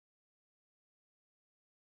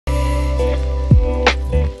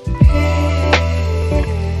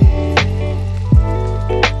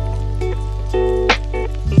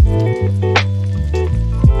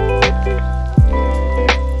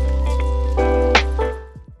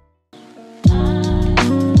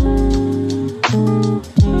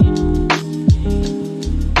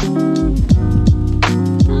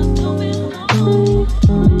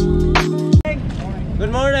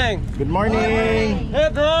morning!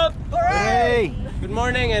 Hip hop! Hooray! Good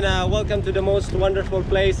morning and welcome to the most wonderful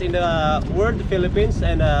place in the world, Philippines,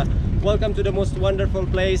 and welcome to the most wonderful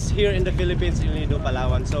place here in the Philippines, in NIDO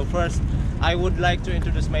Palawan. So first, I would like to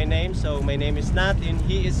introduce my name. So my name is Nat and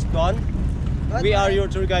he is Don. We are your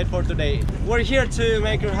tour guide for today. We're here to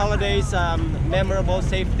make your holidays memorable,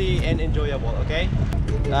 safety, and enjoyable, okay?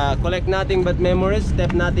 Collect nothing but memories,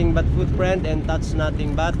 step nothing but footprint, and touch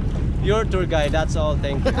nothing but your tour guide. That's all.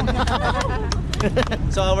 Thank you.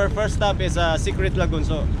 So our first stop is Secret Lagoon.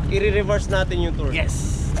 So i-reverse natin yung tour.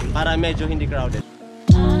 Yes! Para medyo hindi crowded.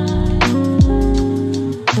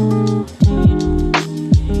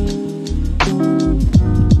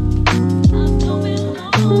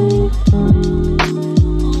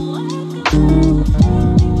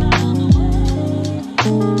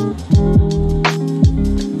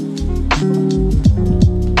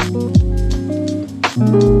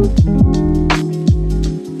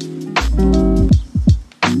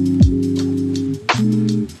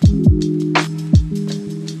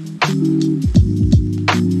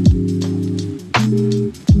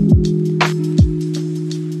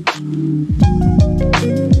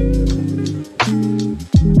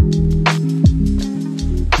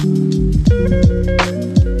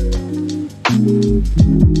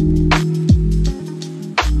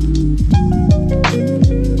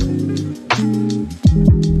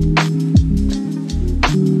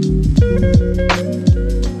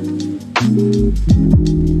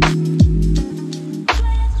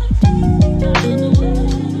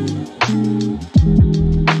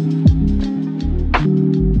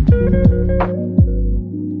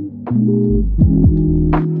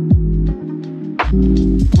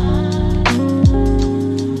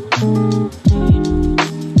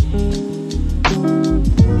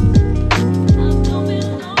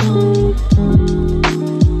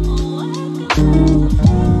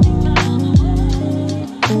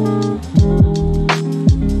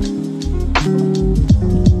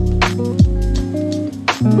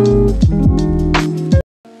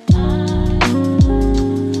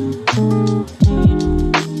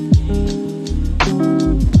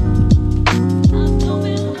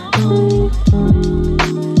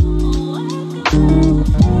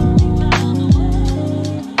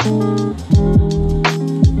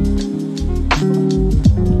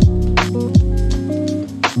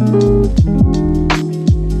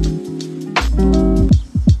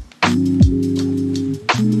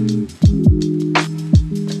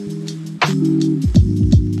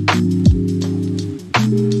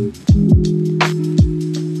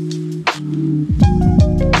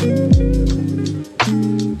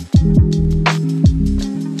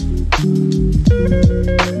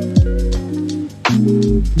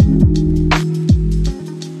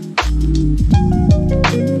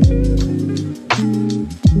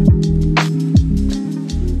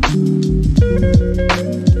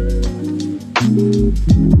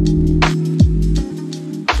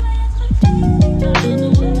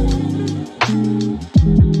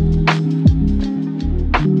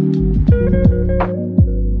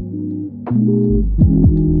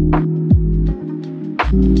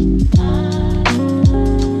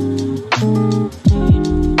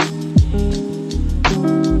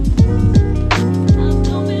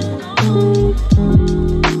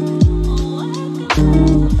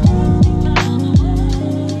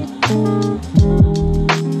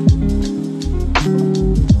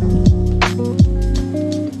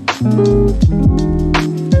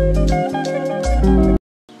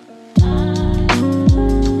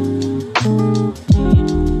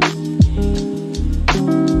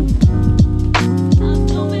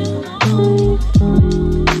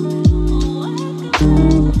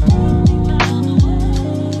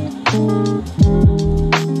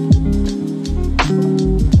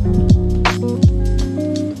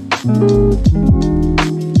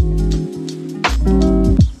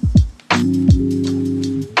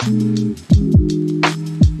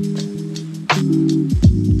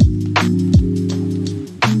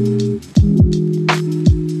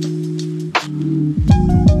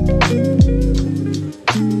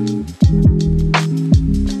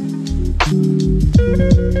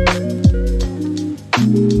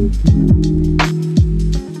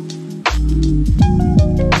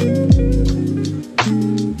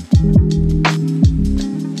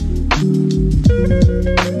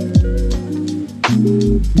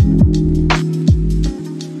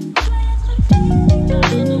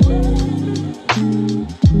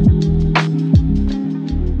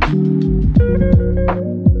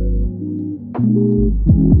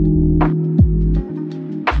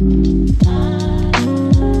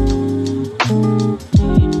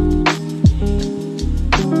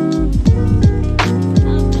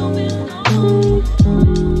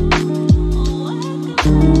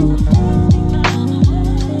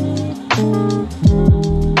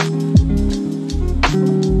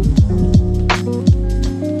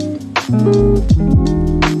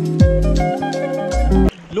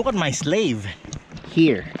 Look at my slave.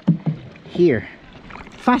 Here. Here.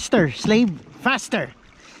 Faster, slave. Faster.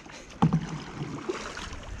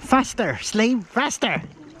 Faster, slave. Faster.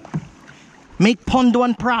 Make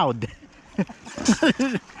Ponduan proud.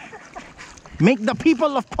 Make the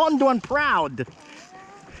people of Ponduan proud.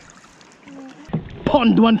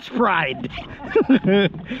 Ponduan's pride.